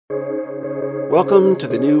Welcome to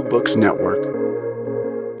the New Books Network.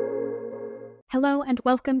 Hello and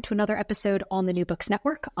welcome to another episode on the New Books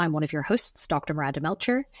Network. I'm one of your hosts, Dr. Miranda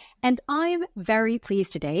Melcher, and I'm very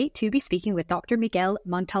pleased today to be speaking with Dr. Miguel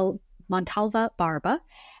Montalva Barba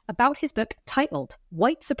about his book titled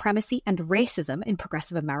White Supremacy and Racism in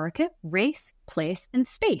Progressive America, Race, Place and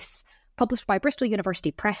Space, published by Bristol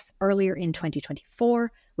University Press earlier in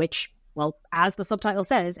 2024, which, well, as the subtitle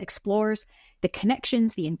says, explores the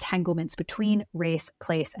connections, the entanglements between race,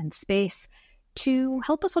 place and space to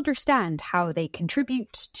help us understand how they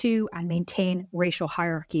contribute to and maintain racial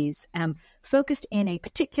hierarchies, focused in a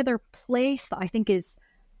particular place that I think is,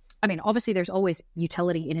 obviously there's always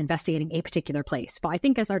utility in investigating a particular place, but I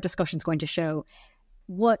think as our discussion is going to show,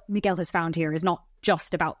 what Miguel has found here is not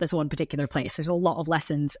just about this one particular place. There's a lot of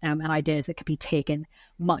lessons and ideas that could be taken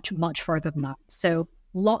much, much further than that. So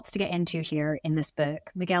lots to get into here in this book.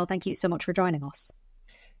 Miguel, thank you so much for joining us.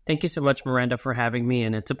 Thank you so much, Miranda, for having me,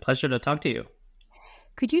 and it's a pleasure to talk to you.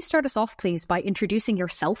 Could you start us off, please, by introducing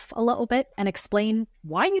yourself a little bit and explain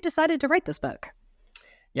why you decided to write this book?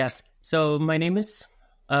 Yes. So my name is,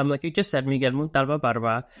 like you just said, Miguel Montalva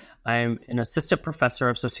Barba. I'm an assistant professor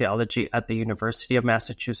of sociology at the University of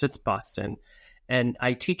Massachusetts, Boston. And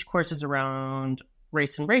I teach courses around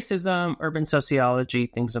race and racism, urban sociology,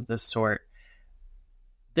 things of this sort.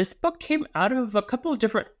 This book came out of a couple of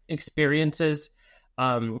different experiences.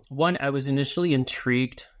 One, I was initially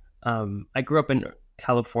intrigued. I grew up in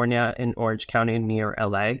California, in Orange County near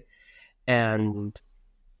LA, and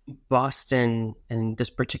Boston, and this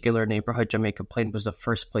particular neighborhood, Jamaica Plain, was the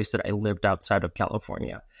first place that I lived outside of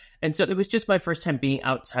California. And so it was just my first time being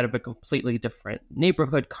outside of a completely different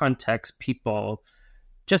neighborhood, context, people,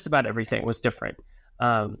 just about everything was different.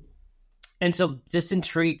 And so this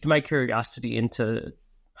intrigued my curiosity into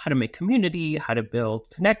how to make community, how to build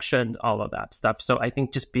connections, all of that stuff. So I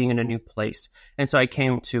think just being in a new place. And so I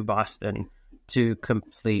came to Boston to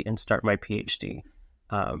complete and start my PhD.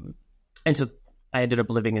 And so I ended up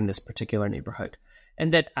living in this particular neighborhood.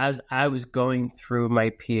 And that as I was going through my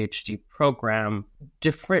PhD program,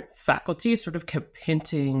 different faculties sort of kept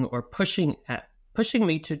hinting or pushing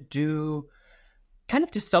me to do kind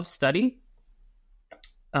of to self-study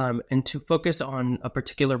and to focus on a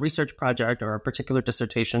particular research project or a particular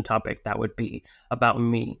dissertation topic that would be about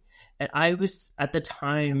me. And I was at the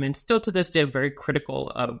time, and still to this day, very critical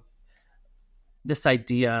of this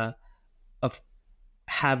idea of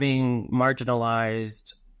having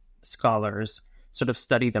marginalized scholars sort of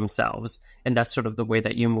study themselves. And that's sort of the way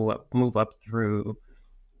that you move up through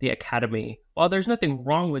the academy. While there's nothing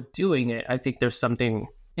wrong with doing it, I think there's something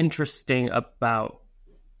interesting about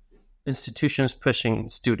institutions pushing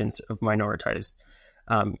students of minoritized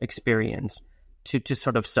experience to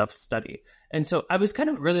sort of self-study. And so I was kind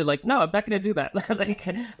of really like, no, I'm not going to do that. Like,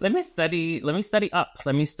 let me study up,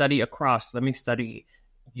 let me study across, let me study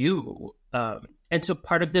you. And so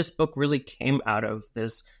part of this book really came out of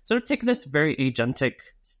this sort of taking this very agentic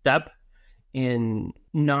step in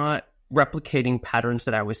not replicating patterns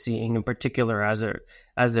that I was seeing, in particular as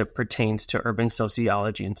it pertains to urban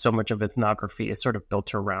sociology. And so much of ethnography is sort of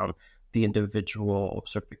built around the individual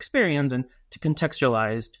sort of experience, and to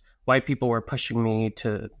contextualize why people were pushing me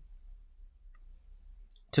to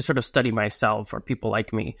sort of study myself, or people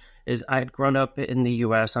like me, is I had grown up in the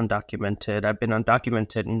U.S. undocumented. I've been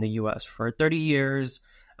undocumented in the U.S. for 30 years.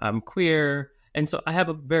 I'm queer. And so I have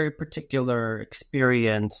a very particular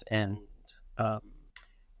experience and,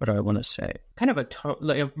 what do I want to say? Kind of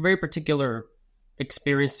a very particular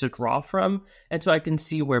experience to draw from. And so I can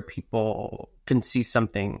see where people can see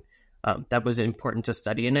something that was important to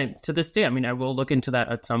study. And to this day, I will look into that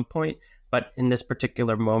at some point. But in this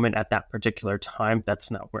particular moment, at that particular time,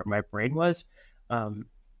 that's not where my brain was. And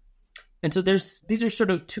so these are sort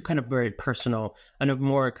of two kind of very personal and a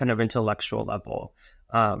more kind of intellectual level.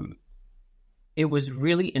 It was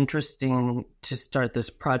really interesting to start this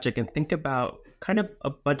project and think about kind of a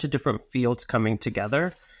bunch of different fields coming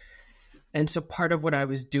together. And so part of what I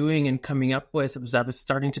was doing and coming up with was I was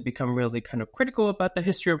starting to become really kind of critical about the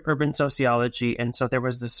history of urban sociology. And so there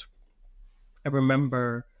was this, I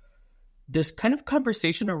remember this kind of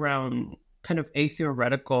conversation around kind of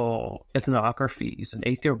atheoretical ethnographies and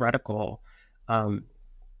atheoretical,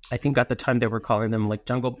 I think at the time they were calling them like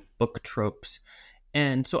jungle book tropes.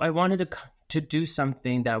 And so I wanted to do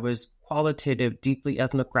something that was qualitative, deeply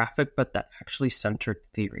ethnographic, but that actually centered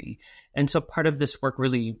theory. And so part of this work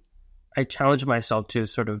really, I challenged myself to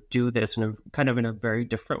sort of do this in a very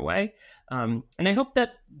different way. And I hope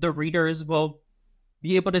that the readers will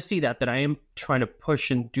be able to see that I am trying to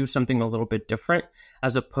push and do something a little bit different,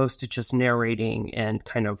 as opposed to just narrating and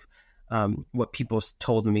kind of what people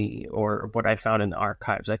told me or what I found in the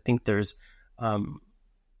archives. I think there's a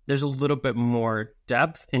little bit more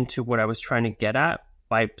depth into what I was trying to get at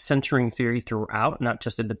by centering theory throughout, not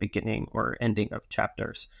just in the beginning or ending of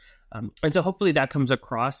chapters. And so hopefully that comes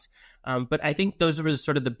across. But I think those were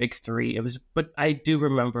sort of the big three. But I do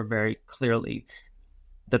remember very clearly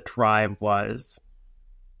the drive was,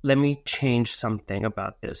 let me change something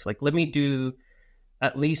about this. Like, let me do,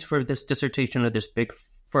 at least for this dissertation or this big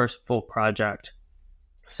first full project,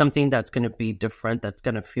 something that's going to be different, that's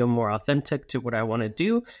going to feel more authentic to what I want to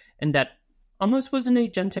do. And that almost was an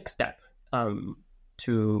agentic step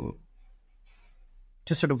to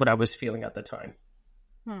sort of what I was feeling at the time.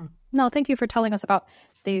 No, thank you for telling us about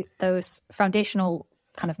those foundational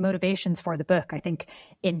kind of motivations for the book. I think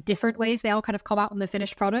in different ways, they all kind of come out in the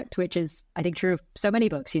finished product, which is, I think, true of so many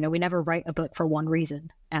books. We never write a book for one reason.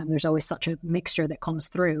 There's always such a mixture that comes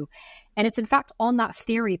through. And it's in fact on that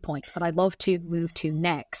theory point that I'd love to move to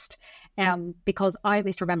next. Because I at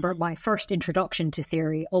least remember my first introduction to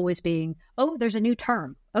theory always being, oh, there's a new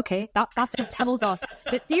term. Okay, that tells us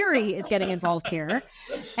that theory is getting involved here.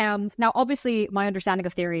 Now, obviously, my understanding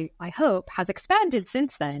of theory, I hope, has expanded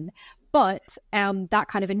since then. But that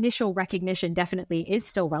kind of initial recognition definitely is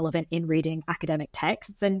still relevant in reading academic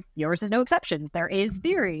texts, and yours is no exception. There is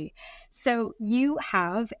theory. So you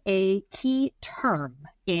have a key term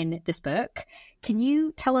in this book. Can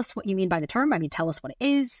you tell us what you mean by the term? I mean, tell us what it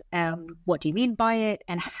is. What do you mean by it?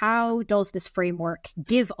 And how does this framework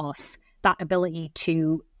give us that ability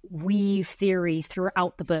to weave theory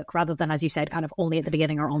throughout the book rather than, as you said, kind of only at the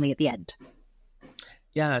beginning or only at the end?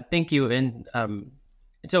 Yeah, thank you. And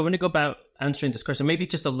so I'm going to go about answering this question, maybe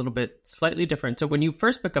just a little bit slightly different. So when you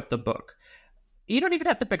first pick up the book, you don't even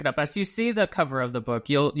have to pick it up. As you see the cover of the book,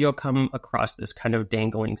 you'll come across this kind of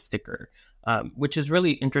dangling sticker, which is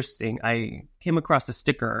really interesting. I came across the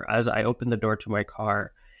sticker as I opened the door to my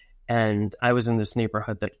car, and I was in this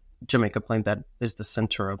neighborhood, that Jamaica Plain, that is the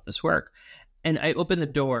center of this work. And I opened the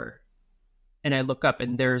door, and I look up,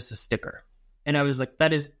 and there's a sticker. And I was like,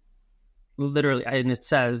 that is literally, and it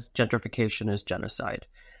says gentrification is genocide.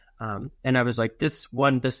 And I was like, this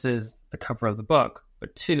is the cover of the book,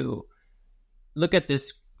 but two, look at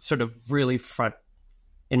this sort of really front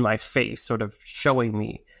in my face, sort of showing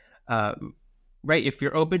me, right? If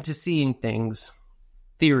you're open to seeing things,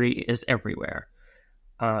 theory is everywhere.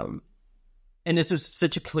 And this is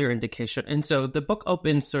such a clear indication. And so the book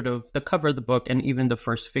opens, sort of the cover of the book, and even the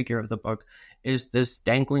first figure of the book is this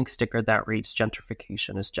dangling sticker that reads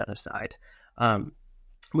gentrification is genocide,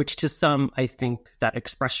 which to some, I think that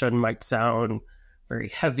expression might sound very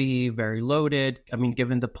heavy, very loaded. I mean,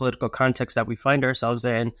 given the political context that we find ourselves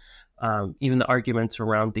in, even the arguments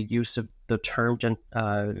around the use of the term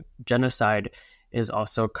genocide is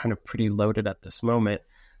also kind of pretty loaded at this moment.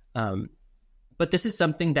 But this is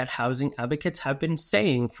something that housing advocates have been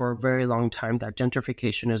saying for a very long time, that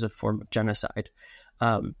gentrification is a form of genocide.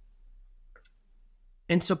 And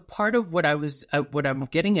so part of what I'm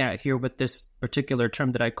getting at here with this particular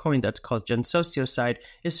term that I coined, that's called gensociocide,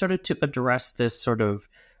 is sort of to address this sort of,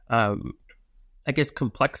 I guess,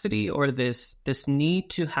 complexity, or this need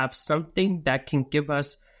to have something that can give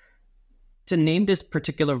us, to name this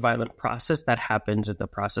particular violent process that happens in the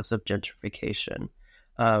process of gentrification.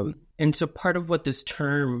 And so part of what this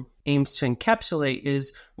term aims to encapsulate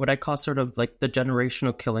is what I call sort of like the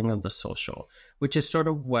generational killing of the social, which is sort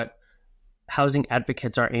of what housing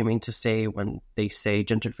advocates are aiming to say when they say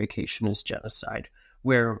gentrification is genocide,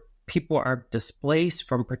 where people are displaced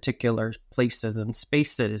from particular places and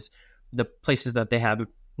spaces, the places that they have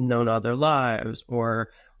known all their lives, or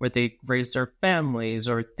where they raise their families,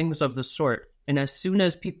 or things of the sort. And as soon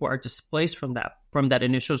as people are displaced from that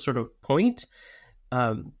initial sort of point,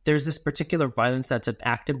 there's this particular violence that's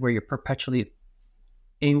enacted where you're perpetually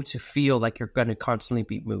aimed to feel like you're going to constantly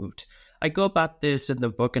be moved. I go about this in the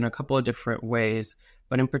book in a couple of different ways,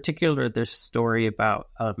 but in particular, this story about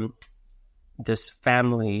this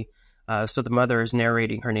family. So the mother is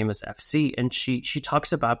narrating, her name is FC, and she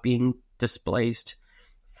talks about being displaced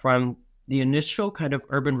from the initial kind of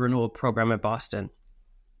urban renewal program at Boston.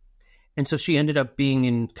 And so she ended up being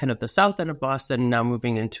in kind of the south end of Boston, now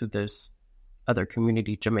moving into this other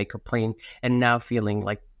community, Jamaica Plain, and now feeling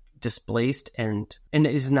like displaced, and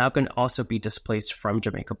is now going to also be displaced from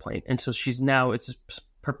Jamaica Plain. And so it's a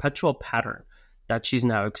perpetual pattern that she's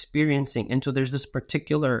now experiencing. And so there's this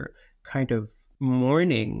particular kind of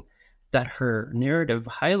mourning that her narrative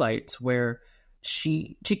highlights, where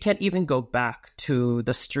she can't even go back to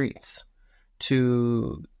the streets,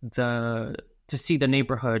 to see the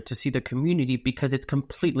neighborhood, to see the community, because it's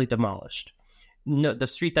completely demolished. no, the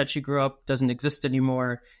street that she grew up doesn't exist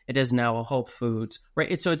anymore. It is now a Whole Foods,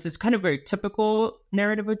 right? So it's this kind of very typical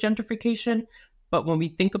narrative of gentrification. But when we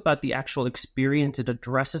think about the actual experience, it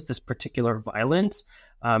addresses this particular violence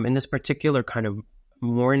and this particular kind of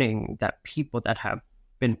mourning that people that have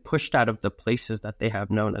been pushed out of the places that they have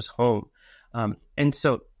known as home. And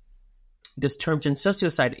so this term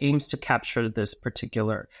gentricide aims to capture this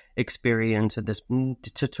particular experience and this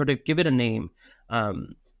to sort of give it a name.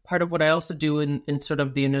 Part of what I also do in sort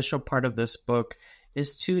of the initial part of this book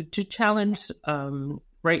is to challenge,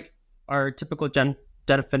 our typical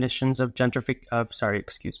definitions of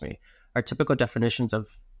our typical definitions of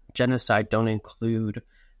genocide don't include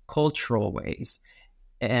cultural ways,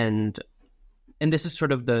 and this is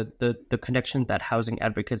sort of the connection that housing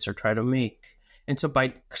advocates are trying to make. And so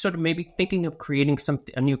by sort of maybe thinking of creating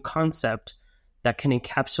a new concept that can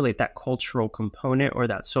encapsulate that cultural component or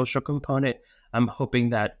that social component, I'm hoping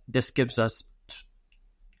that this gives us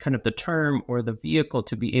kind of the term or the vehicle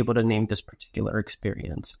to be able to name this particular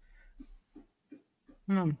experience.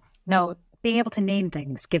 No, being able to name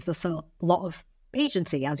things gives us a lot of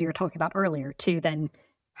agency, as you were talking about earlier, to then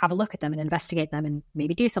have a look at them and investigate them and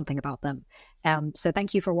maybe do something about them. So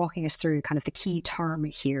thank you for walking us through kind of the key term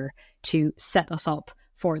here to set us up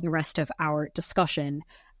for the rest of our discussion,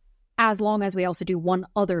 as long as we also do one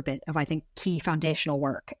other bit of, I think, key foundational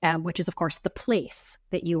work, which is, of course, the place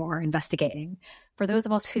that you are investigating. For those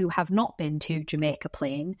of us who have not been to Jamaica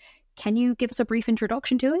Plain, can you give us a brief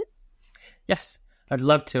introduction to it? Yes, I'd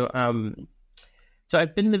love to. So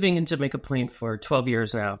I've been living in Jamaica Plain for 12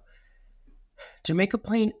 years now. Jamaica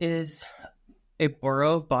Plain is a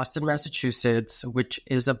borough of Boston, Massachusetts, which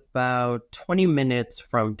is about 20 minutes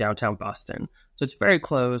from downtown Boston. So it's very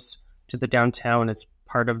close to the downtown. It's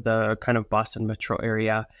part of the kind of Boston metro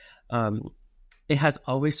area. It has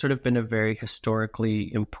always sort of been a very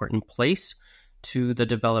historically important place to the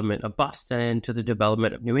development of Boston, to the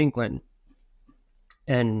development of New England,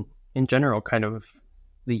 and in general, kind of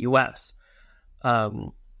the U.S.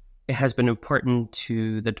 It has been important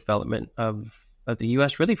to the development of the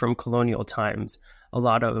U.S. really from colonial times. A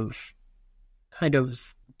lot of kind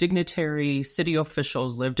of dignitary city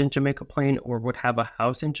officials lived in Jamaica Plain or would have a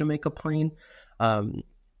house in Jamaica Plain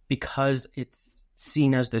because it's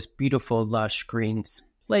seen as this beautiful, lush, green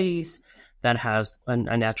place that has a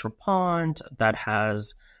natural pond, that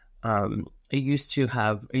has it used to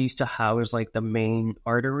house like the main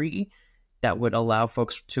artery that would allow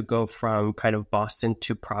folks to go from kind of Boston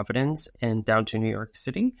to Providence and down to New York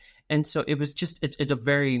City. And so it was just, it's a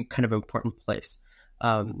very kind of important place.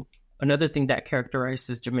 Another thing that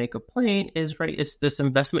characterizes Jamaica Plain is, it's this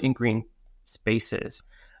investment in green spaces.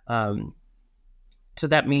 So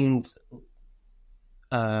that means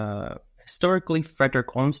historically,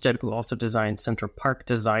 Frederick Olmsted, who also designed Central Park,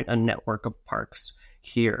 designed a network of parks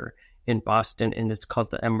here in Boston, and it's called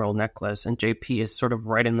the Emerald Necklace, and JP is sort of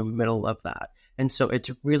right in the middle of that. And so it's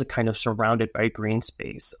really kind of surrounded by green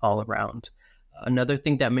space all around. Another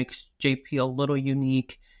thing that makes JP a little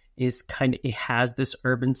unique is it has this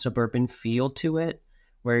urban suburban feel to it,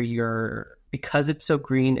 where because it's so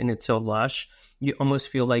green and it's so lush, you almost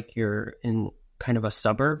feel like you're in kind of a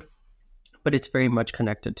suburb, but it's very much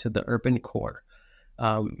connected to the urban core.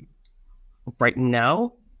 Right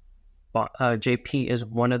now, JP is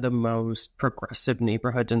one of the most progressive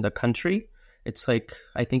neighborhoods in the country. It's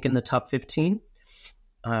I think in the top 15.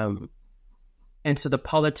 And so the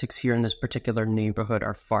politics here in this particular neighborhood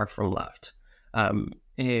are far from left.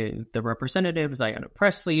 The representatives, Ayanna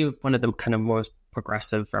Pressley, one of the kind of most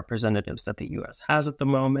progressive representatives that the U.S. has at the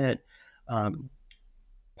moment.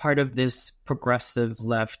 Part of this progressive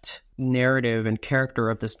left narrative and character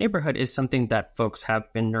of this neighborhood is something that folks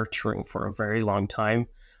have been nurturing for a very long time.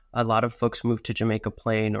 A lot of folks moved to Jamaica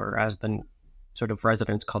Plain, or as the sort of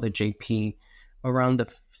residents call it, JP, around the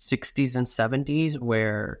 60s and 70s,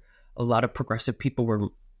 where a lot of progressive people were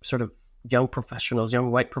sort of young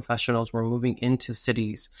white professionals were moving into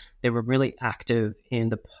cities. They were really active in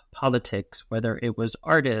the politics, whether it was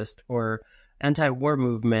artists or anti-war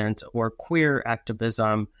movement or queer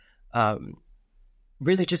activism,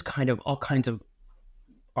 really just kind of all kinds of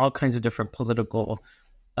different political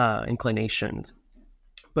inclinations,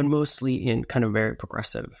 but mostly in kind of very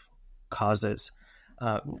progressive causes.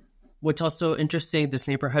 What's also interesting, this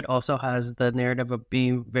neighborhood also has the narrative of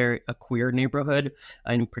being a queer neighborhood,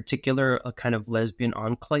 in particular, a kind of lesbian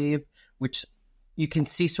enclave, which you can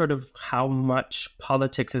see sort of how much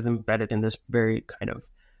politics is embedded in this very kind of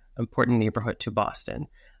important neighborhood to Boston.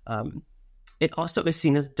 It also is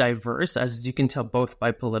seen as diverse, as you can tell, both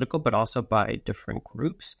by political, but also by different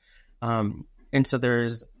groups. And so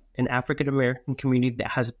there's an African-American community that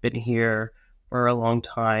has been here for a long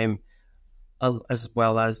time, as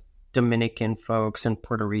well as Dominican folks and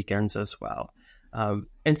Puerto Ricans as well.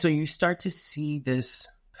 And so you start to see this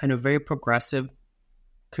kind of very progressive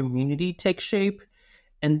community take shape.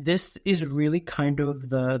 And this is really kind of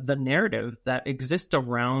the narrative that exists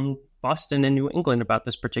around Boston and New England about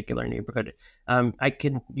this particular neighborhood.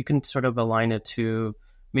 You can sort of align it to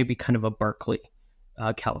maybe kind of a Berkeley,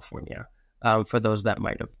 California, for those that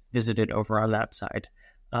might have visited over on that side.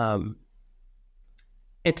 And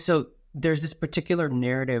so there's this particular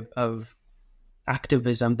narrative of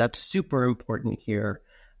activism that's super important here,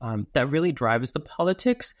 that really drives the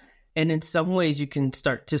politics. And in some ways, you can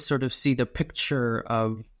start to sort of see the picture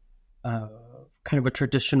of kind of a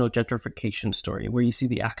traditional gentrification story where you see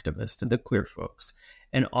the activists and the queer folks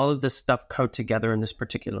and all of this stuff come together in this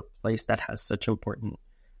particular place that has such an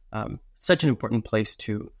important place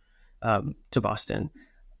to Boston.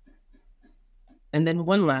 And then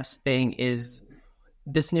one last thing is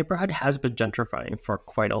this neighborhood has been gentrifying for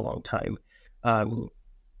quite a long time.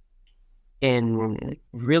 In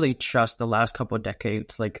really just the last couple of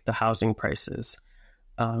decades, like the housing prices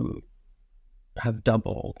have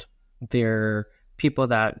doubled. They're people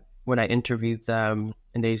that when I interviewed them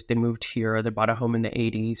and they moved here, they bought a home in the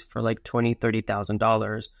 80s for like $20,000,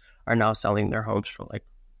 $30,000 are now selling their homes for like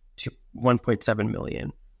 $1.7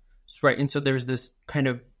 million. Right. And so there's this kind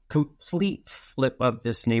of complete flip of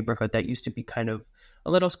this neighborhood that used to be kind of a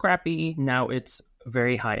little scrappy. Now it's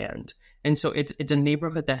very high end. And so it's a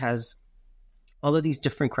neighborhood that has all of these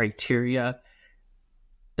different criteria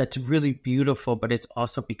that's really beautiful, but it's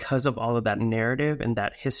also because of all of that narrative and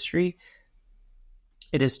that history,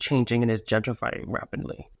 it is changing and is gentrifying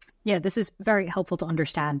rapidly. Yeah, this is very helpful to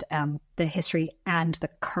understand the history and the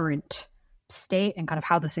current state and kind of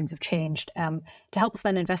how those things have changed, to help us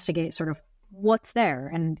then investigate sort of what's there.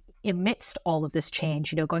 And amidst all of this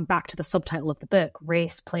change, going back to the subtitle of the book,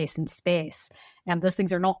 race, place, and space, those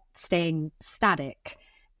things are not staying static.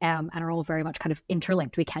 And are all very much kind of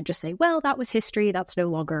interlinked. We can't just say, well, that was history, that's no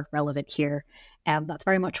longer relevant here. That's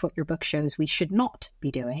very much what your book shows we should not be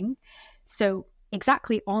doing. So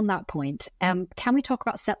exactly on that point, can we talk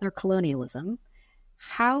about settler colonialism?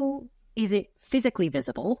 How is it physically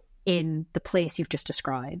visible in the place you've just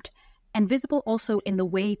described, and visible also in the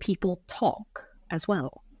way people talk as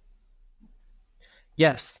well?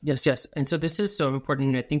 Yes. And so this is so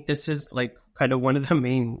important. I think this is like kind of one of the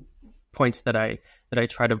main points that I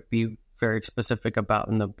try to be very specific about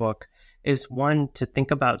in the book is, one, to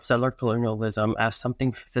think about settler colonialism as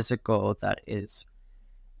something physical that is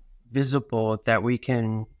visible, that we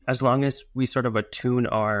can, as long as we sort of attune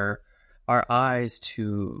our eyes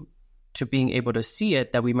to being able to see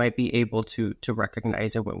it, that we might be able to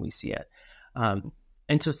recognize it when we see it.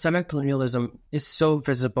 And so settler colonialism is so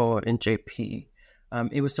visible in JP.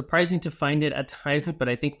 It was surprising to find it at times, but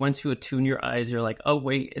I think once you attune your eyes, you're like, oh,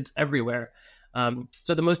 wait, it's everywhere.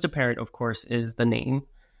 So the most apparent, of course, is the name.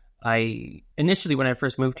 Initially, when I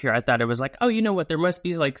first moved here, I thought it was like, oh, you know what? There must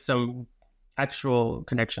be like some actual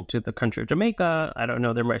connection to the country of Jamaica. I don't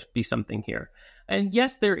know. There must be something here. And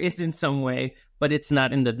yes, there is in some way, but it's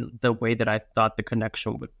not in the way that I thought the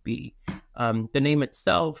connection would be. The name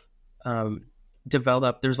itself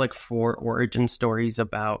developed. There's like 4 origin stories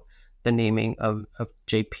about the naming of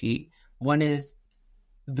JP. One is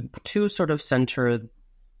the 2 sort of centered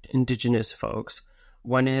indigenous folks.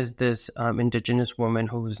 One is this indigenous woman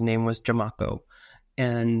whose name was Jamaica,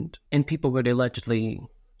 and people would allegedly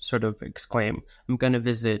sort of exclaim, "I'm going to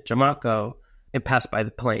visit Jamaica," and pass by the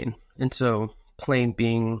plain. And so plain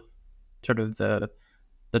being sort of the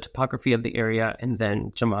topography of the area, and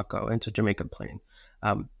then Jamaica, and so Jamaica Plain.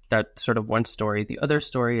 That's sort of one story. The other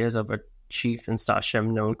story is of a chief in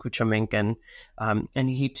Sachem known Cuchamincan, and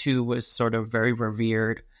he too was sort of very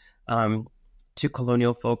revered to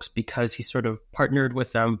colonial folks because he sort of partnered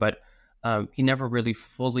with them, but he never really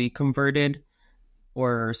fully converted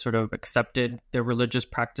or sort of accepted their religious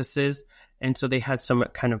practices, and so they had some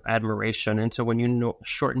kind of admiration. And so when you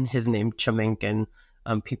shorten his name Chamincan,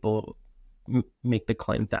 people make the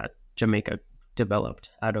claim that Jamaica developed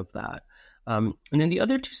out of that. And then the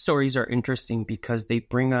other 2 stories are interesting because they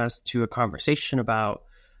bring us to a conversation about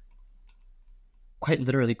quite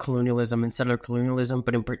literally colonialism and settler colonialism,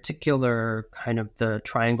 but in particular kind of the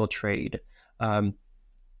triangle trade,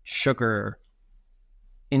 sugar,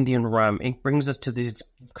 Indian rum. It brings us to these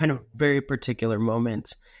kind of very particular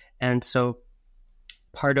moments. And so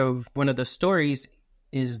one of the stories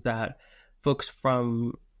is that folks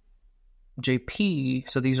from JP,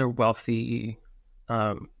 so these are wealthy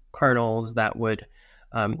colonels that would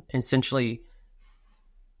essentially,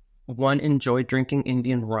 one, enjoy drinking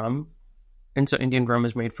Indian rum, And so Indian rum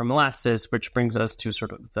is made from molasses, which brings us to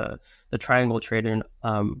sort of the triangle trade and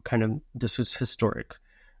kind of this is historic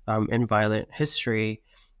and violent history.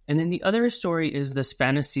 And then the other story is this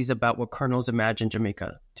fantasies about what colonials imagined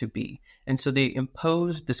Jamaica to be. And so they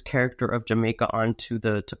imposed this character of Jamaica onto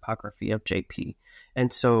the topography of JP.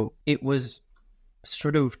 And so it was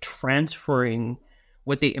sort of transferring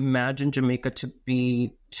what they imagined Jamaica to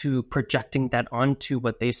be to projecting that onto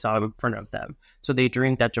what they saw in front of them. So they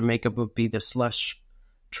dreamed that Jamaica would be this lush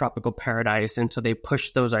tropical paradise. And so they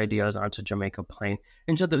pushed those ideas onto Jamaica Plain.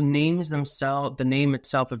 And so the names themselves, the name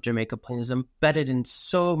itself of Jamaica Plain is embedded in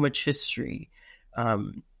so much history,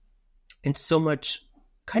 and so much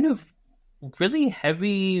kind of really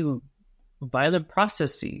heavy, violent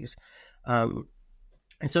processes. And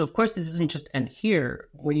so, of course, this doesn't just end here.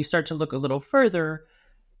 When you start to look a little further,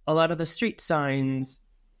 a lot of the street signs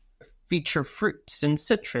feature fruits and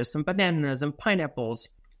citrus and bananas and pineapples.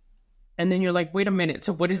 And then you're like, wait a minute.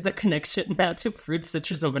 So what is the connection now to fruits,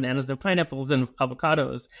 citrus, and bananas and pineapples and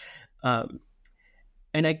avocados? And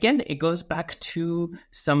again, it goes back to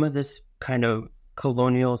some of this kind of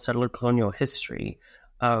settler colonial history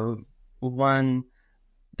of one,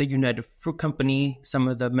 the United Fruit Company, some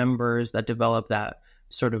of the members that developed that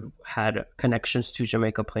sort of had connections to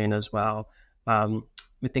Jamaica Plain as well.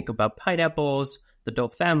 We think about pineapples, the Doe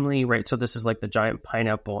family, right? So this is like the giant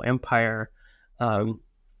pineapple empire. The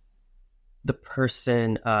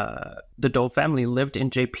Doe family lived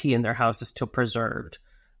in JP and their house is still preserved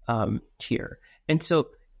here. And so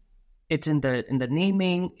it's in the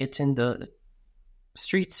naming, it's in the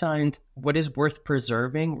street signs, what is worth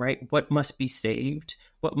preserving, right? What must be saved?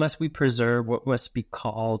 What must we preserve? What must be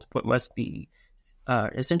called? What must be,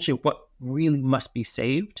 essentially what really must be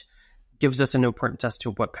saved gives us an importance as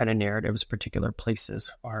to what kind of narratives particular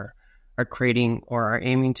places are creating or are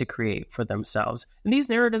aiming to create for themselves. And these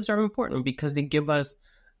narratives are important because they give us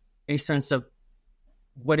a sense of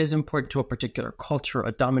what is important to a particular culture,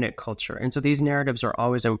 a dominant culture. And so these narratives are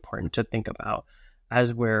always important to think about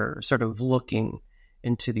as we're sort of looking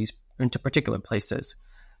into particular places.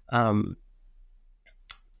 I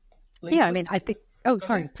mean, I think,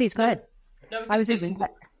 sorry, please go ahead. No, I was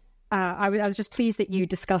just pleased that you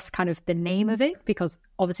discussed kind of the name of it, because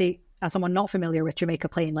obviously, as someone not familiar with Jamaica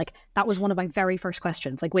Plain, like that was one of my very first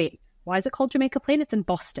questions. Like, wait, why is it called Jamaica Plain? It's in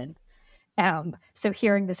Boston. So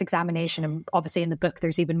hearing this examination, and obviously in the book,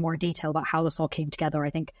 there's even more detail about how this all came together, I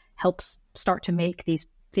think helps start to make these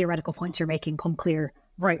theoretical points you're making come clear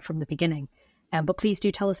right from the beginning. But please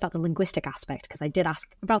do tell us about the linguistic aspect, because I did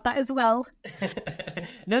ask about that as well.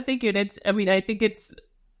 No, thank you. I think it's,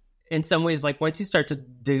 in some ways, like once you start to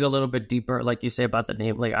dig a little bit deeper, like you say about the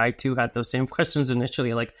name, like I too had those same questions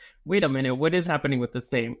initially, like, wait a minute, what is happening with this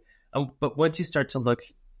name? But once you start to look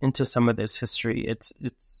into some of this history,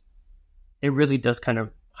 it really does kind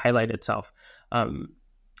of highlight itself.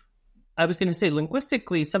 I was going to say,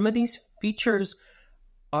 linguistically, some of these features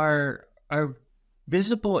are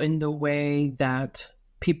visible in the way that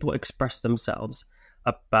people express themselves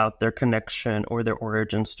about their connection or their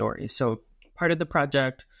origin story. So part of the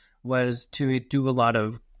project was to do a lot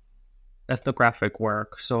of ethnographic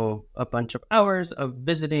work. So a bunch of hours of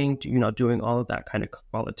visiting, doing all of that kind of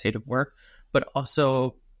qualitative work. But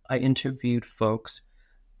also I interviewed folks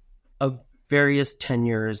of various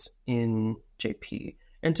tenures in JP.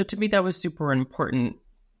 And so to me, that was super important.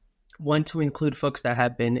 One, to include folks that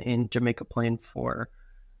had been in Jamaica Plain for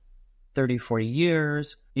 30, 40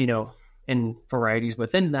 years, and varieties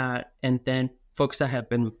within that. And then folks that have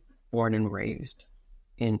been born and raised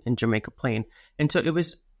in Jamaica Plain. And so it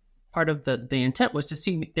was part of the intent was to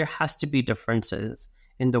see there has to be differences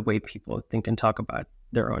in the way people think and talk about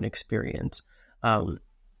their own experience. And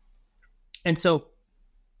so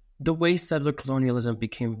the way settler colonialism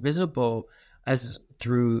became visible as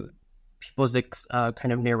through people's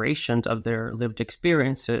kind of narrations of their lived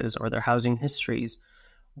experiences or their housing histories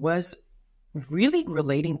was really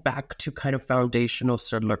relating back to kind of foundational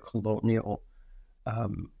settler colonial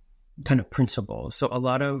kind of principles. So a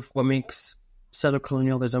lot of what makes settler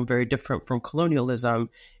colonialism very different from colonialism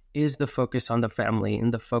is the focus on the family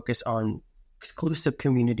and the focus on exclusive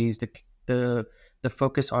communities, the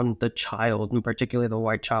focus on the child, and particularly the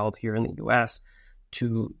white child here in the U.S.,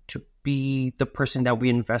 to be the person that we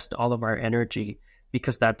invest all of our energy,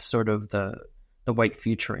 because that's sort of the white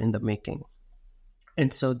future in the making.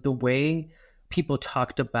 And so the way people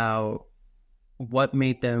talked about what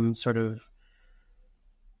made them sort of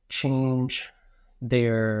change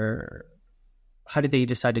how did they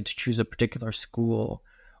decided to choose a particular school,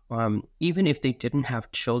 even if they didn't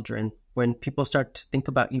have children, when people start to think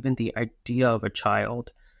about even the idea of a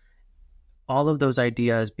child, all of those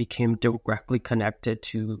ideas became directly connected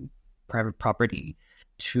to private property.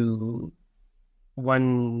 To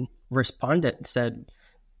one respondent said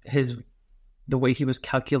the way he was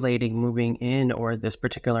calculating moving in, or this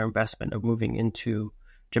particular investment of moving into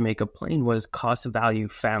Jamaica Plain, was cost value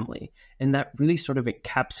family. And that really sort of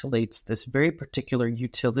encapsulates this very particular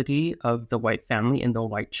utility of the white family and the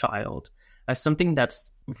white child as something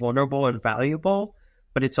that's vulnerable and valuable,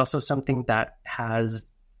 but it's also something that has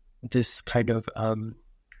this kind of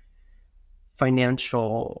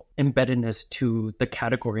financial embeddedness to the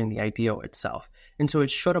category and the ideal itself. And so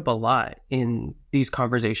it showed up a lot in these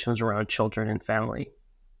conversations around children and family.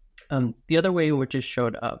 The other way in which it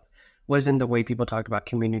showed up was in the way people talked about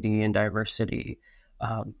community and diversity,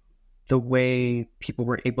 the way people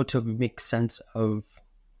were able to make sense of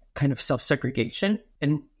kind of self-segregation.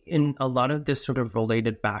 And in a lot of this sort of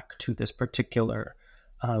related back to this particular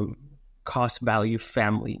cost value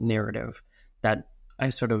family narrative that I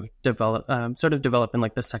sort of develop in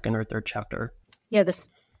like the second or third chapter. Yeah, this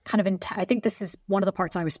kind of I think this is one of the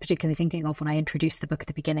parts I was particularly thinking of when I introduced the book at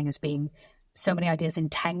the beginning as being so many ideas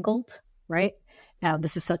entangled, right? Now,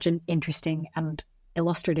 this is such an interesting and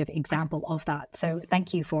illustrative example of that. So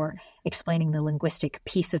thank you for explaining the linguistic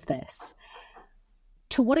piece of this.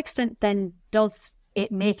 To what extent then does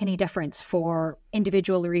it make any difference for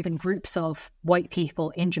individual or even groups of white people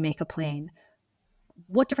in Jamaica Plain?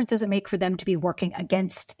 What difference does it make for them to be working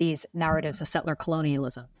against these narratives of settler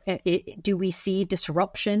colonialism? Do we see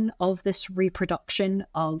disruption of this reproduction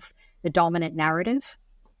of the dominant narrative?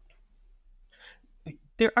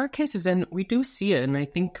 There are cases, and we do see it. And I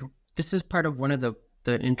think this is part of one of the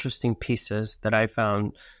interesting pieces that I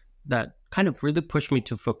found that kind of really pushed me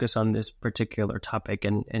to focus on this particular topic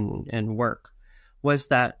and work, was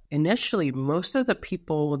that initially most of the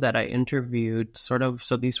people that I interviewed so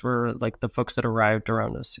these were like the folks that arrived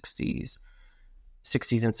around the 60s and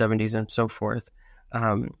 70s and so forth.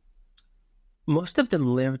 Most of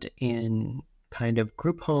them lived in kind of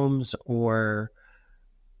group homes or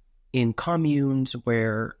in communes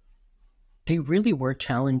where they really were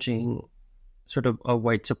challenging sort of a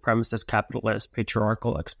white supremacist, capitalist,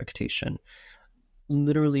 patriarchal expectation,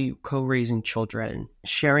 literally co-raising children,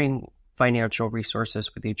 sharing financial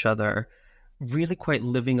resources with each other, really quite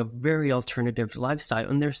living a very alternative lifestyle.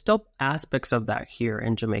 And there's still aspects of that here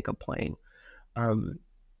in Jamaica Plain.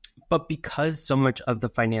 But because so much of the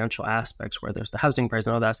financial aspects, where there's the housing price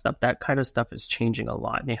and all that stuff, that kind of stuff is changing a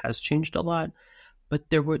lot, and it has changed a lot. But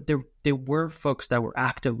there were folks that were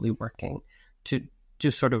actively working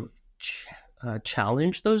to sort of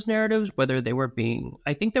challenge those narratives, whether they were being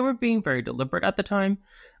very deliberate at the time.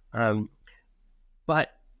 But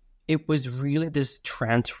it was really this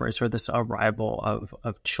transfer, or this arrival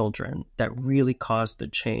of children that really caused the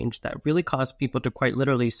change, that really caused people to quite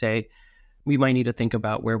literally say, we might need to think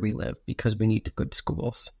about where we live because we need good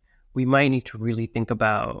schools. We might need to really think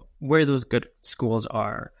about where those good schools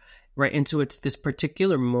are, right? And so it's this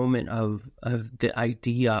particular moment of the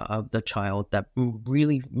idea of the child that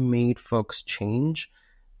really made folks change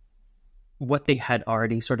what they had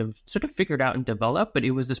already sort of figured out and developed. But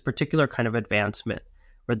it was this particular kind of advancement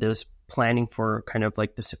where there's planning for kind of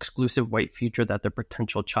like this exclusive white future that their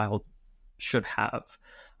potential child should have.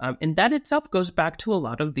 And that itself goes back to a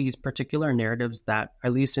lot of these particular narratives that,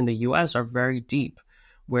 at least in the US, are very deep,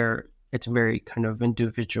 where it's very kind of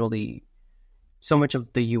individually. So much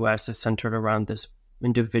of the US is centered around this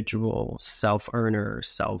individual self-earner,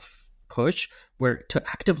 self-push, where to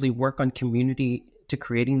actively work on community, to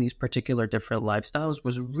creating these particular different lifestyles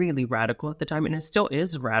was really radical at the time, and it still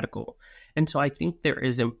is radical. And so I think there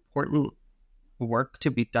is important work to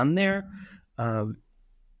be done there.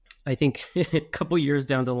 I think a couple years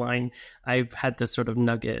down the line, I've had this sort of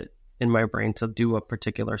nugget in my brain to do a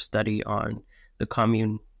particular study on the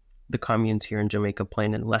communes here in Jamaica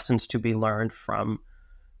Plain and lessons to be learned from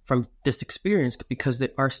this experience, because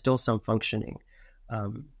there are still some functioning.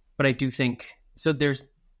 But I do think, so there's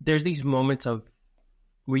these moments of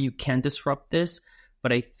where you can disrupt this,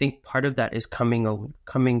 but I think part of that is coming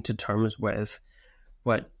to terms with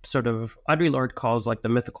what sort of Audre Lorde calls like the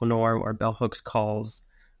mythical norm, or bell hooks calls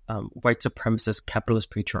white supremacist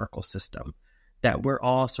capitalist patriarchal system that we're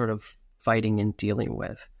all sort of fighting and dealing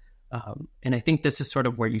with. And I think this is sort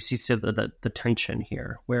of where you see the tension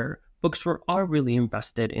here, where folks are really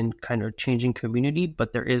invested in kind of changing community,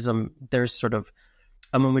 but there's sort of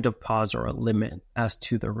a moment of pause or a limit as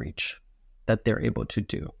to the reach that they're able to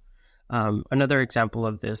do. Another example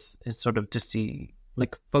of this is sort of to see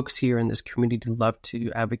like folks here in this community love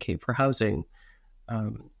to advocate for housing,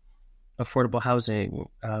 affordable housing,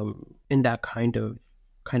 in that kind of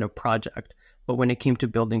project. But when it came to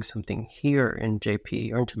building something here in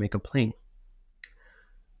JP or in Jamaica Plain,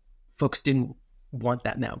 folks didn't want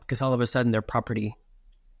that now, because all of a sudden their property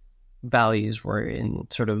values were in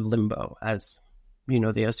sort of limbo, as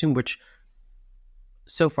they assume, which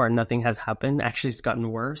so far nothing has happened. Actually, it's gotten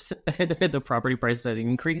worse. The property prices have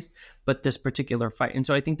increased, but this particular fight. And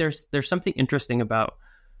so I think there's something interesting about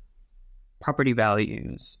property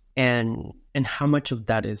values and how much of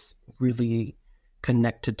that is really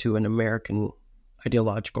connected to an American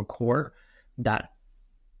ideological core that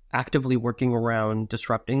actively working around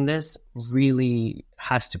disrupting this really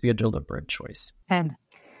has to be a deliberate choice.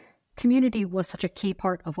 Community was such a key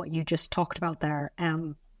part of what you just talked about there.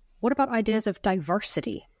 What about ideas of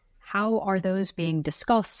diversity? How are those being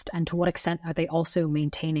discussed, and to what extent are they also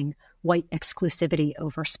maintaining white exclusivity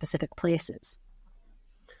over specific places?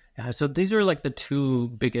 Yeah, so these are like the two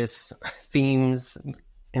biggest themes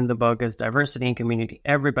in the book, is diversity and community.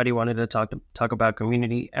 Everybody wanted to talk about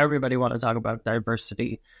community. Everybody wanted to talk about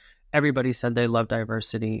diversity. Everybody said they love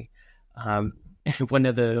diversity. One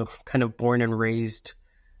of the kind of born and raised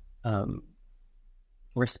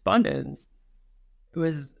respondents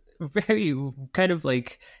was very kind of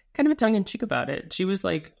a tongue-in-cheek about it. She was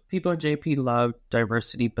like, people at JP love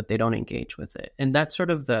diversity, but they don't engage with it. And that's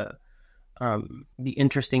sort of the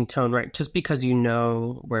interesting tone, right? Just because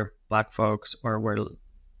where Black folks or where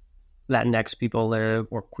Latinx people live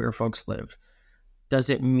or queer folks live,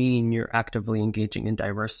 doesn't mean you're actively engaging in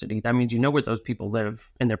diversity. That means you know where those people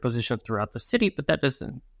live and their positions throughout the city, but that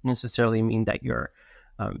doesn't necessarily mean that you're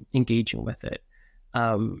engaging with it.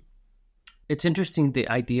 It's interesting, the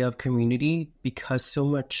idea of community, because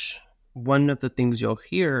one of the things you'll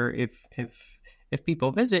hear if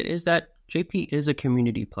people visit is that JP is a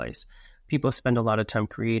community place. People spend a lot of time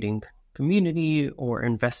creating community or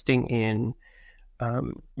investing in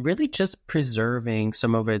really just preserving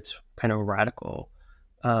some of its kind of radical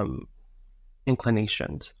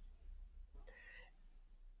inclinations.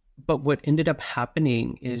 But what ended up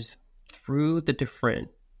happening is, through the different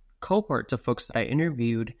cohorts of folks that I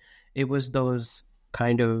interviewed, it was those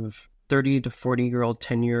kind of 30 to 40-year-old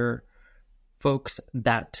tenure folks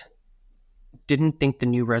that didn't think the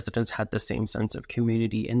new residents had the same sense of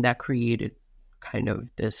community, and that created kind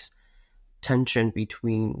of this tension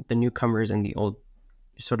between the newcomers and the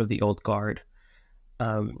old guard.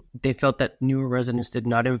 They felt that newer residents did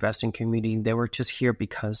not invest in community. They were just here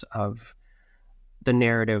because of the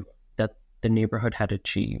narrative that the neighborhood had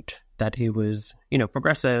achieved, that it was,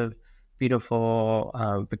 progressive,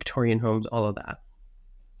 beautiful, Victorian homes, all of that.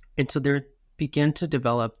 And so there began to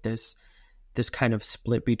develop this kind of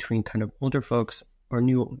split between kind of older folks or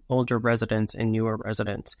older residents and newer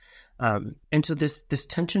residents. And so this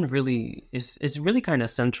tension really is really kind of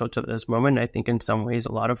central to this moment. I think in some ways,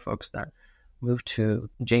 a lot of folks that moved to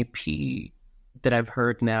JP that I've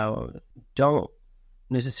heard now don't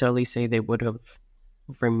necessarily say they would have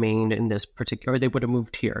remained in this particular, or they would have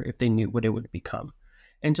moved here if they knew what it would become.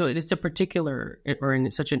 And so it's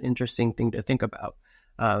it's such an interesting thing to think about.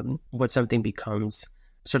 What something becomes,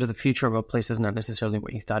 sort of the future of a place is not necessarily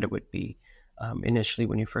what you thought it would be initially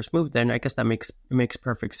when you first moved there. And I guess that makes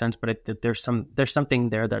perfect sense. But there's something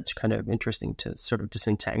there that's kind of interesting to sort of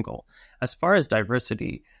disentangle. As far as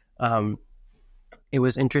diversity, it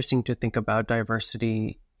was interesting to think about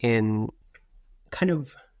diversity in kind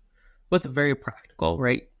of with very practical,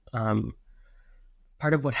 right?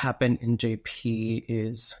 Part of what happened in JP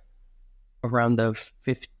is around the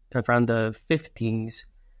 50s,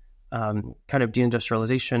 kind of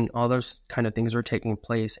deindustrialization, all those kind of things were taking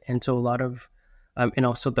place. And so a lot of, and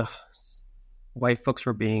also the white folks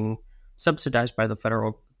were being subsidized by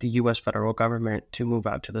the U.S. federal government to move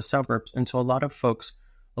out to the suburbs. And so a lot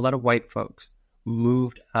of white folks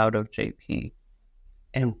moved out of JP,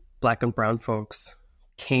 and Black and brown folks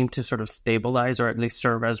came to sort of stabilize, or at least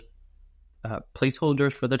serve as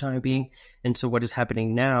placeholders for the time being. And so what is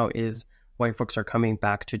happening now is white folks are coming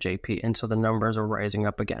back to JP, and so the numbers are rising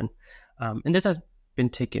up again. And this has been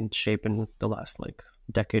taking shape in the last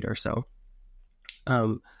decade or so.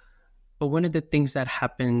 But one of the things that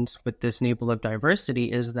happens with this label of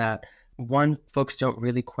diversity is that, one, folks don't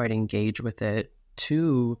really quite engage with it.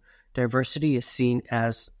 Two, diversity is seen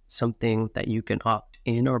as something that you can opt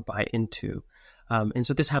in or buy into. And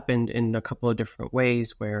so this happened in a couple of different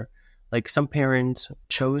ways, where some parents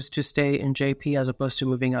chose to stay in JP as opposed to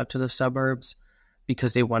moving out to the suburbs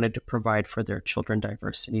because they wanted to provide for their children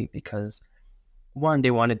diversity, because one,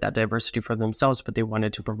 they wanted that diversity for themselves, but they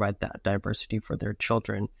wanted to provide that diversity for their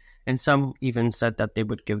children. And some even said that they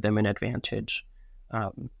would give them an advantage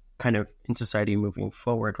kind of in society moving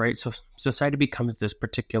forward, right? So society becomes this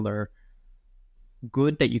particular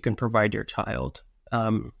good that you can provide your child.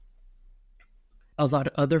 A lot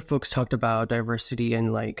of other folks talked about diversity,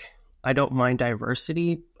 and like, I don't mind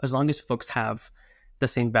diversity as long as folks have the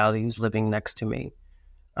same values living next to me,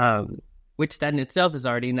 which that in itself is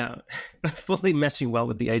already not fully meshing well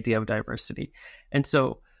with the idea of diversity. And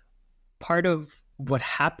so part of what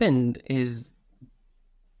happened is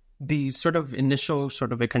the sort of initial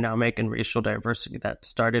sort of economic and racial diversity that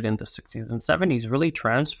started in the 60s and 70s really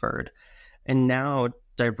transferred. And now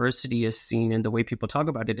diversity is seen in the way people talk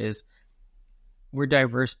about it is, we're a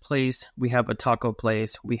diverse place. We have a taco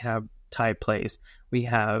place. We have Thai place. We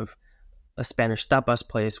have a Spanish tapas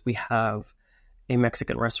place. We have a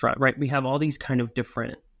Mexican restaurant, right? We have all these kind of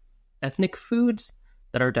different ethnic foods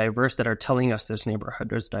that are diverse, that are telling us this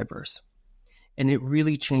neighborhood is diverse. And it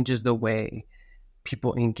really changes the way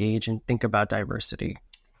people engage and think about diversity.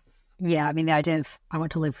 Yeah, I mean, the idea of I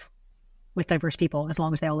want to live with diverse people as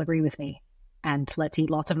long as they all agree with me, and let's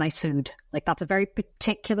eat lots of nice food. Like, that's a very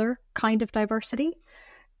particular kind of diversity,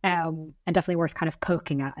 and definitely worth kind of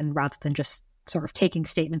poking at, and rather than just sort of taking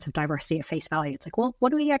statements of diversity at face value, it's like, well,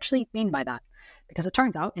 what do we actually mean by that? Because it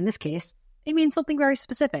turns out, in this case, it means something very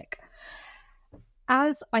specific.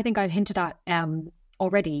 As I think I've hinted at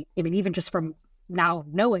already, I mean, even just from now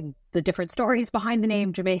knowing the different stories behind the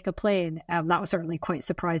name Jamaica Plain, that was certainly quite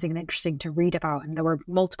surprising and interesting to read about. And there were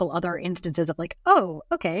multiple other instances of like, oh,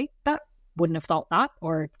 okay, that wouldn't have thought that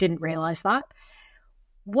or didn't realize that.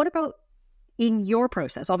 What about in your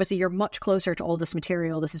process? Obviously, you're much closer to all this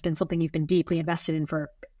material. This has been something you've been deeply invested in for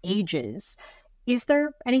ages. Is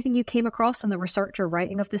there anything you came across in the research or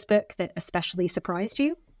writing of this book that especially surprised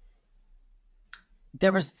you?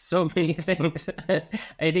 There were so many things.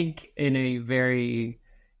 I think in a very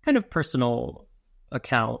kind of personal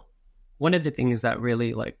account, one of the things that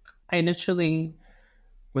really, like, I initially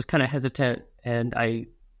was kind of hesitant, and I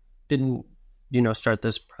didn't, start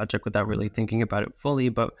this project without really thinking about it fully.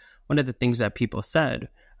 But one of the things that people said,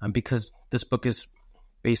 because this book is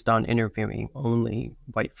based on interviewing only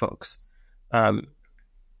white folks,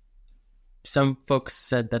 some folks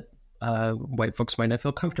said that white folks might not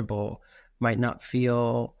feel comfortable, might not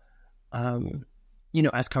feel,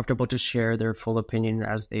 as comfortable to share their full opinion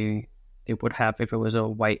as they would have if it was a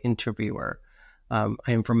white interviewer. I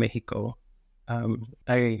am from Mexico.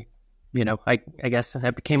 I guess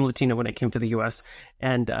I became Latino when I came to the U.S.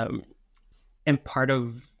 And part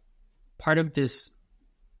of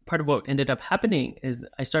what ended up happening is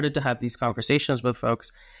I started to have these conversations with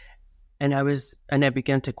folks, and I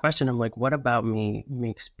began to question. I'm like, what about me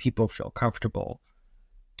makes people feel comfortable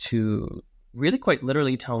to really quite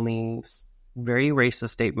literally tell me very racist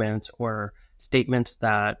statements, or statements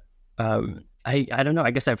that I don't know,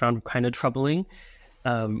 I guess I found kind of troubling.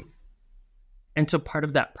 And so part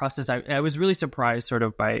of that process, I was really surprised sort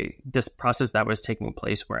of by this process that was taking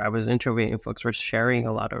place, where I was interviewing folks, were sharing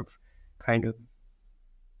a lot of kind of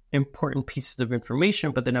important pieces of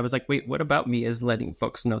information. But then I was like, wait, what about me is letting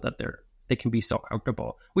folks know that they can be so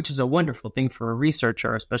comfortable, which is a wonderful thing for a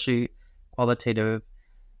researcher, especially qualitative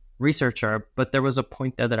researcher. But there was a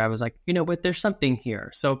point there that I was like, what, there's something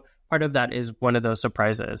here. So part of that is one of those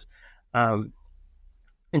surprises. And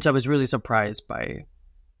so I was really surprised by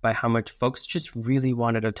how much folks just really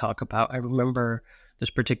wanted to talk about. I remember this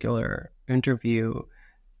particular interview,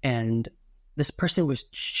 and this person was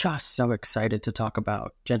just so excited to talk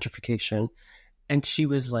about gentrification. And she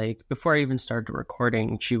was like, before I even started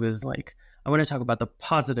recording, she was like, I want to talk about the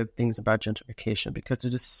positive things about gentrification because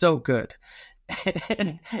it is so good.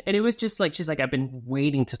 And it was just like, she's like, I've been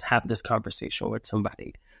waiting to have this conversation with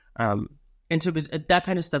somebody. And so it was, that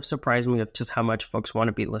kind of stuff surprised me of just how much folks want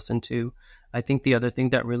to be listened to. I think the other thing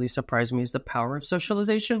that really surprised me is the power of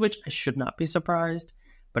socialization, which I should not be surprised,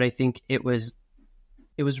 but I think it was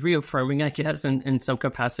reaffirming, I guess, in some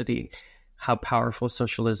capacity, how powerful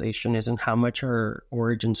socialization is, and how much our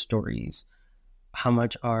origin stories, how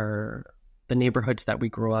much our the neighborhoods that we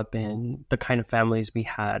grew up in, the kind of families we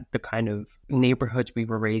had, the kind of neighborhoods we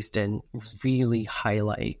were raised in, really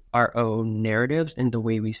highlight our own narratives and the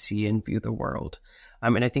way we see and view the world.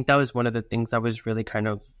 And I think that was one of the things that was really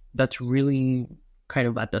that's really kind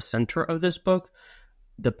of at the center of this book,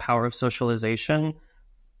 the power of socialization.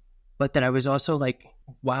 But then I was also like,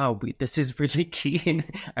 wow, this is really key. And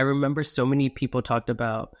I remember so many people talked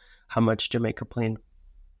about how much Jamaica Plain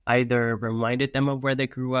either reminded them of where they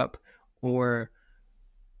grew up, or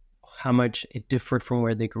how much it differed from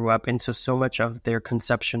where they grew up. And so much of their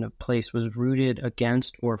conception of place was rooted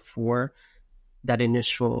against or for that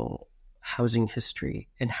initial housing history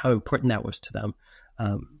and how important that was to them.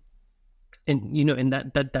 And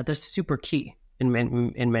that is super key in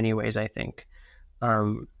many ways, I think.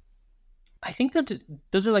 I think that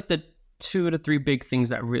those are like the 2 to 3 big things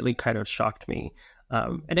that really kind of shocked me.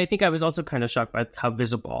 And I think I was also kind of shocked by how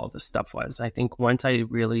visible all this stuff was. I think once I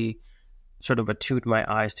really sort of attuned my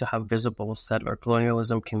eyes to how visible settler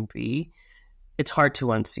colonialism can be, it's hard to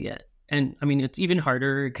unsee it. And I mean, it's even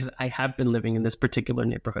harder because I have been living in this particular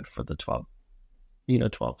neighborhood for the 12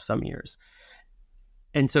 some years.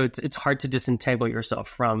 And so it's hard to disentangle yourself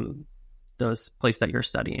from those place that you're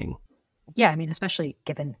studying. Yeah, I mean, especially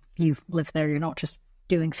given you've lived there, you're not just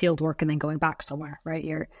doing field work and then going back somewhere, right?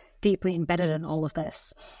 You're deeply embedded in all of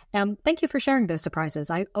this. Thank you for sharing those surprises.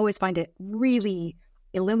 I always find it really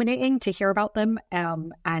illuminating to hear about them,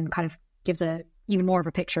 and kind of gives a even more of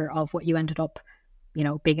a picture of what you ended up,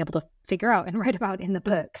 being able to figure out and write about in the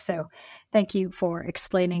book. So thank you for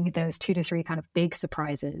explaining those 2 to 3 kind of big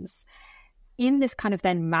surprises. In this kind of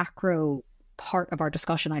then macro part of our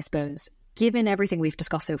discussion, I suppose, given everything we've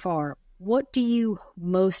discussed so far, what do you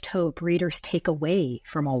most hope readers take away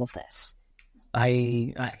from all of this?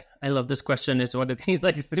 I love this question. It's one of these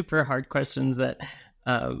like super hard questions that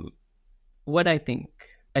what I think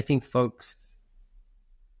folks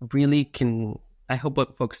really can, I hope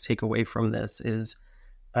what folks take away from this is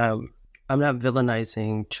I'm not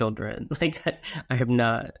villainizing children. Like I have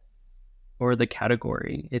not, or the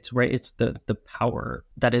category. It's right. It's the power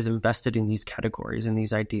that is invested in these categories and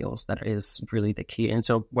these ideals that is really the key. And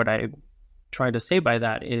so what I try to say by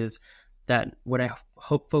that is that what I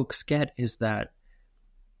hope folks get is that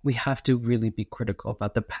we have to really be critical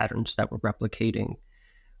about the patterns that we're replicating.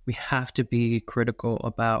 We have to be critical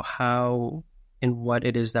about how and what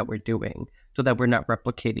it is that we're doing so that we're not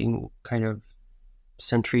replicating kind of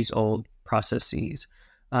centuries old processes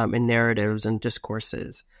and narratives and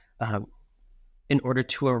discourses in order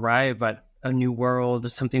to arrive at a new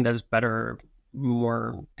world, something that is better,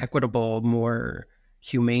 more equitable, more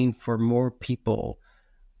humane for more people.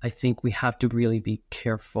 I think we have to really be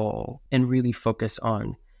careful and really focus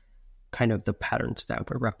on kind of the patterns that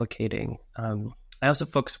we're replicating.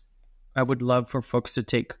 I would love for folks to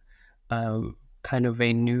take kind of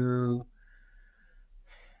a new,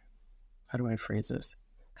 how do I phrase this?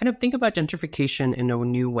 Kind of think about gentrification in a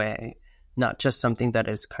new way, not just something that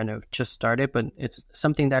is kind of just started, but it's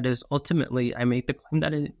something that is ultimately, I make the claim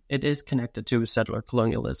that it is connected to settler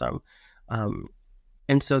colonialism.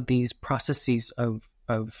 And so these processes of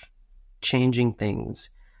changing things,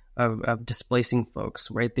 of displacing folks,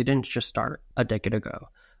 right? They didn't just start a decade ago.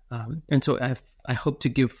 And so I hope to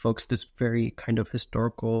give folks this very kind of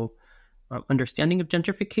historical understanding of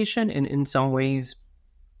gentrification, and in some ways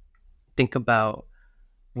think about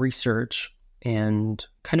research and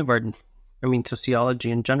kind of sociology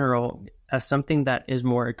in general as something that is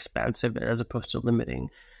more expansive as opposed to limiting.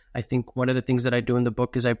 I think one of the things that I do in the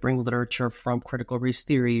book is I bring literature from critical race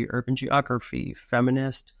theory, urban geography,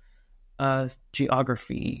 feminist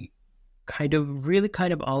geography, kind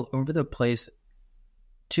of all over the place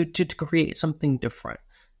to create something different,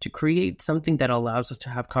 to create something that allows us to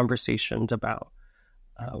have conversations about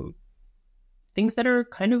things that are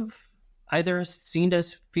kind of either seen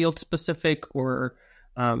as field specific or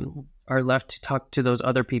are left to talk to those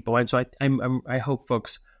other people. And so I hope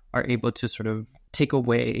folks are able to sort of take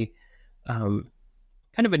away kind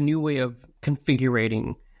of a new way of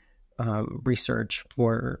configuring research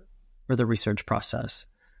or the research process.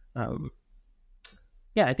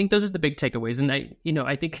 Yeah, I think those are the big takeaways. And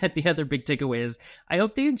I think that the other big takeaway is I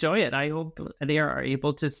hope they enjoy it. I hope they are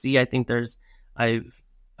able to see. I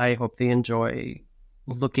hope they enjoy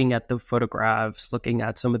looking at the photographs, looking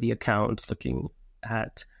at some of the accounts, looking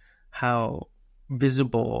at how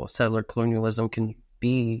visible settler colonialism can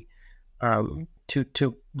be,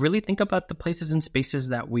 to really think about the places and spaces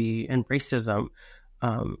that and racism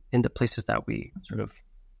in the places that we sort of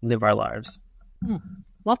live our lives.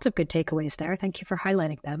 Lots of good takeaways there. Thank you for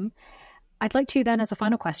highlighting them. I'd like to then, as a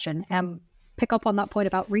final question, pick up on that point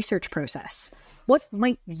about research process. What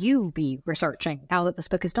might you be researching now that this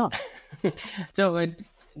book is done? So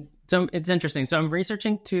it's interesting. So I'm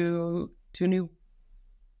researching two new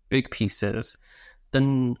big pieces.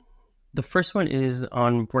 Then the first one is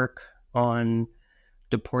on work on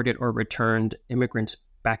deported or returned immigrants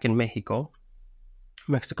back in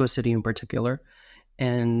Mexico City in particular.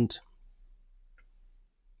 And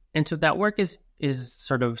so that work is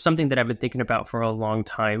sort of something that I've been thinking about for a long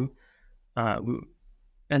time. And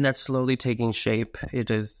that's slowly taking shape.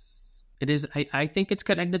 I think it's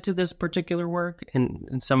connected to this particular work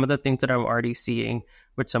and some of the things that I'm already seeing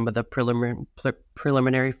with some of the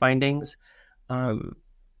preliminary findings. And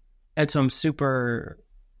so I'm super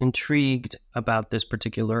intrigued about this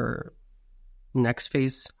particular next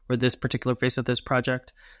phase or this particular phase of this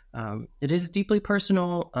project. It is deeply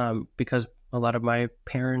personal because a lot of my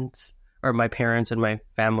parents and my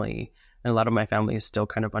family, and a lot of my family is still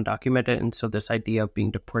kind of undocumented. And so this idea of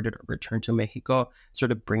being deported or returned to Mexico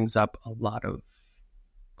sort of brings up a lot of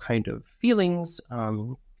kind of feelings,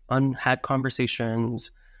 unhad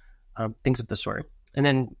conversations, things of the sort. And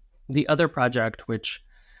then the other project, which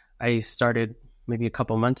I started maybe a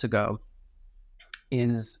couple months ago,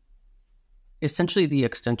 is essentially the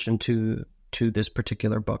extension to this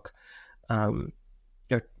particular book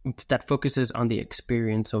that focuses on the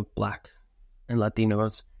experience of Black and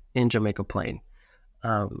Latinos in Jamaica Plain.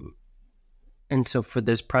 And so for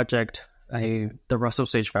this project, the Russell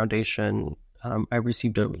Sage Foundation, I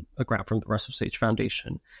received a grant from the Russell Sage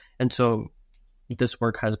Foundation. And so this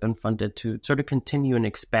work has been funded to sort of continue and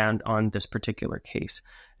expand on this particular case.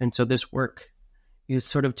 And so this work is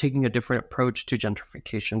sort of taking a different approach to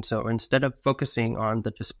gentrification. So instead of focusing on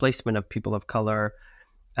the displacement of people of color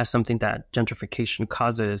as something that gentrification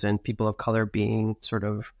causes and people of color being sort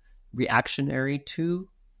of reactionary to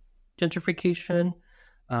gentrification,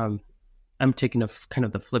 I'm taking a kind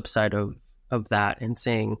of the flip side of that and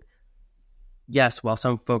saying, yes, while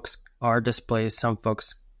some folks are displaced, some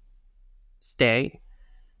folks stay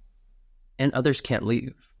and others can't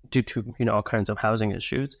leave due to, all kinds of housing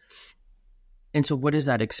issues. And so what is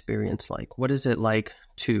that experience like? What is it like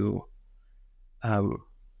to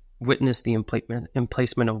witness the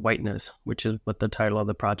emplacement of whiteness, which is what the title of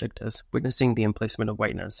the project is, witnessing the emplacement of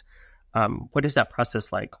whiteness? What is that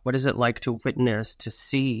process like? What is it like to witness, to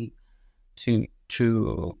see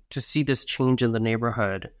this change in the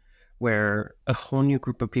neighborhood where a whole new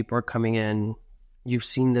group of people are coming in? You've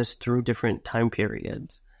seen this through different time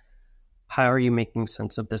periods. How are you making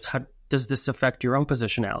sense of this? How does this affect your own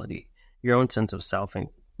positionality, your own sense of self and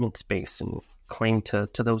space and claim to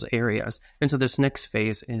those areas? And so this next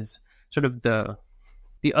phase is sort of the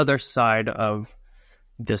other side of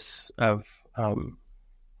this, of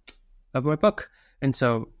my book. And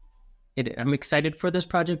so I'm excited for this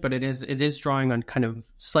project, but it is drawing on kind of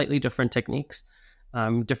slightly different techniques,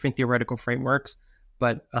 different theoretical frameworks.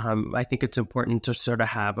 But I think it's important to sort of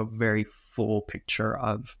have a very full picture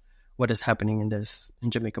of what is happening in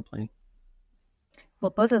Jamaica Plain. Well,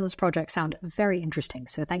 both of those projects sound very interesting.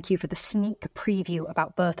 So thank you for the sneak preview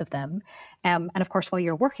about both of them. And of course, while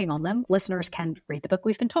you're working on them, listeners can read the book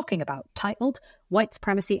we've been talking about, titled White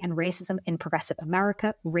Supremacy and Racism in Progressive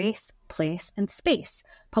America, Race, Place and Space,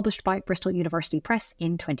 published by Bristol University Press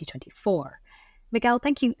in 2024. Miguel,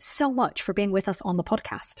 thank you so much for being with us on the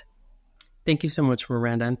podcast. Thank you so much,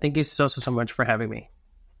 Miranda. And thank you so much for having me.